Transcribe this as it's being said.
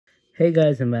Hey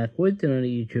guys, I'm back with another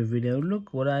YouTube video.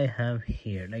 Look what I have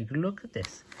here. Like, look at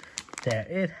this. There,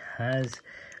 it has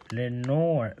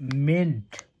Lenore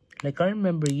Mint. Like, I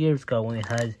remember years ago when it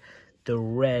had the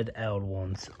red out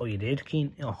ones. Oh, you did,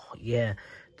 Keen? Oh, yeah.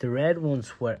 The red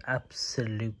ones were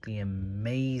absolutely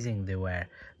amazing, they were.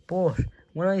 But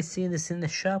when I seen this in the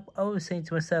shop, I was saying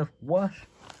to myself, what?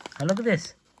 And look at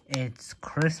this. It's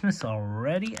Christmas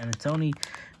already, and it's only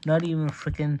not even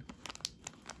freaking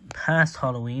past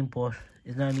Halloween, but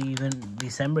it's not even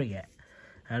December yet.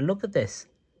 And look at this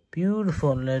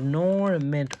beautiful Lenore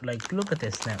Mint. Like, look at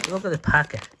this now. Look at the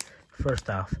packet. First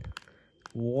off,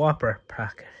 whopper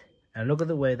packet, and look at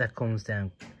the way that comes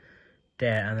down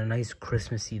there, and a nice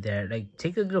Christmassy there. Like,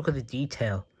 take a look at the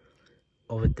detail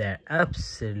of it there.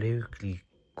 Absolutely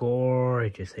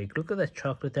gorgeous. Like, look at that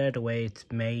chocolate there, the way it's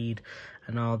made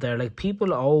and all there. Like,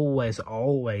 people always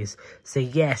say,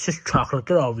 yeah, it's just chocolate,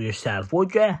 get over yourself,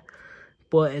 would ya?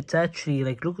 But it's actually,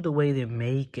 like, look at the way they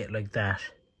make it like that,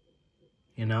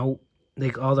 you know,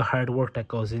 like all the hard work that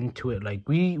goes into it. Like,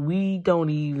 we don't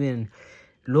even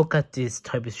look at this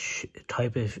type of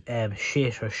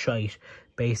shit or shite.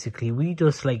 Basically, we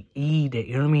just like eat it.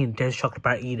 You know what I mean? There's a chocolate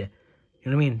bar, eat it.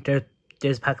 You know what I mean?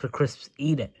 There's a packet of crisps,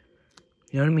 eat it.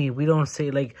 You know what I mean? We don't say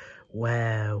like,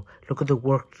 wow, look at the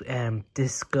work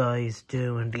this guy's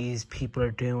doing, these people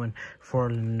are doing for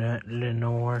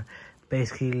Lenore.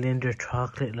 Basically, Linder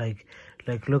chocolate. Like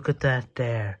look at that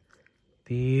there.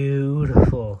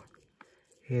 Beautiful.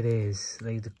 It is.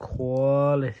 Like, the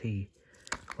quality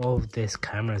of this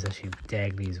camera is actually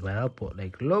deadly as well. But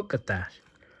like, look at that.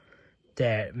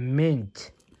 There,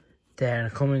 mint. There,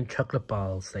 and coming chocolate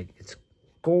balls. Like, it's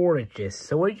gorgeous.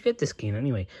 So where'd you get this, Keen,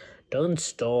 anyway? Done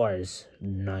stores.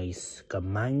 Nice. Go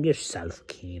mind yourself,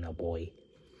 Keen, boy.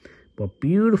 But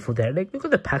beautiful there. Like, look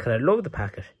at the packet. I love the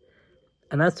packet.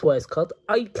 And that's why it's called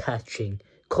eye-catching.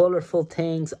 Colourful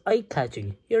things,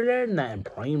 eye-catching. You're learning that in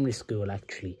primary school,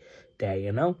 actually. There,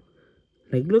 you know?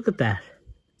 Like, look at that.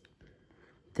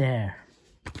 There.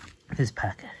 This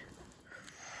packet.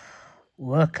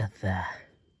 Look at that.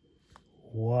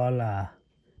 Voila.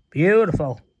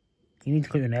 Beautiful. You need to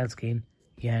cut your nails, Keen.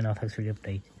 Yeah, no, thanks for the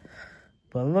update.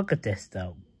 But look at this,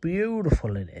 though.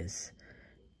 Beautiful it is.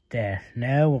 There.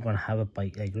 Now we're going to have a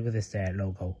bite. Like, look at this there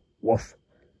logo. Woof.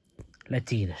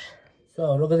 Let's eat it.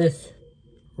 So, look at this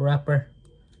wrapper.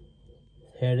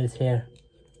 Here it is here.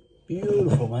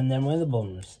 Beautiful. And then with the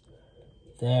buns.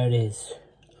 There it is.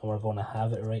 And we're going to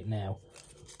have it right now.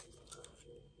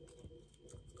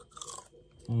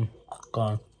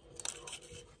 Gone.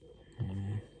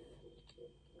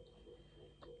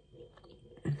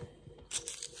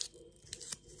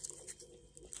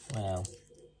 Wow.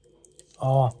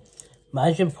 Oh,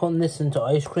 imagine putting this into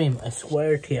ice cream. I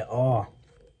swear to you. Oh,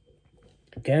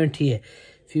 I guarantee you,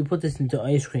 if you put this into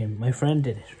ice cream, my friend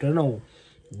did it. I don't know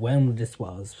when this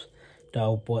was,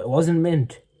 though, but it wasn't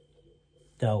mint,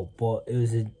 though, but it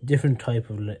was a different type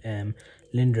of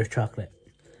Linder chocolate.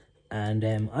 And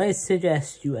I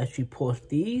suggest you actually put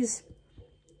these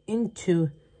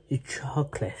into your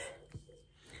chocolate.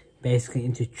 Basically,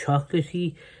 into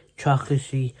chocolatey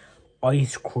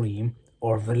ice cream,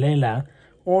 or vanilla,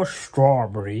 or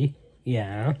strawberry,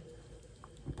 yeah.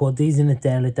 Put these in it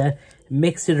there like that,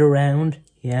 mix it around,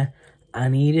 yeah,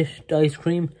 and eat it, the ice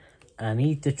cream, and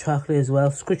eat the chocolate as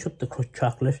well. Scratch up the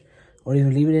chocolate, or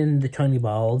even leave it in the tiny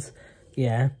balls,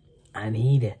 yeah, and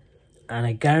eat it. And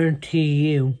I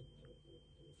guarantee you,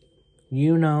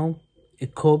 you know,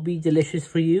 it could be delicious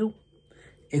for you,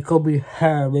 it could be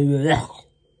horrible,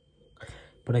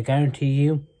 but I guarantee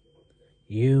you,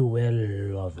 you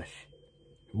will love it.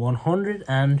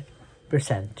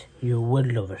 100%. You will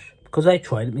love it. Because I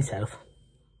tried it myself.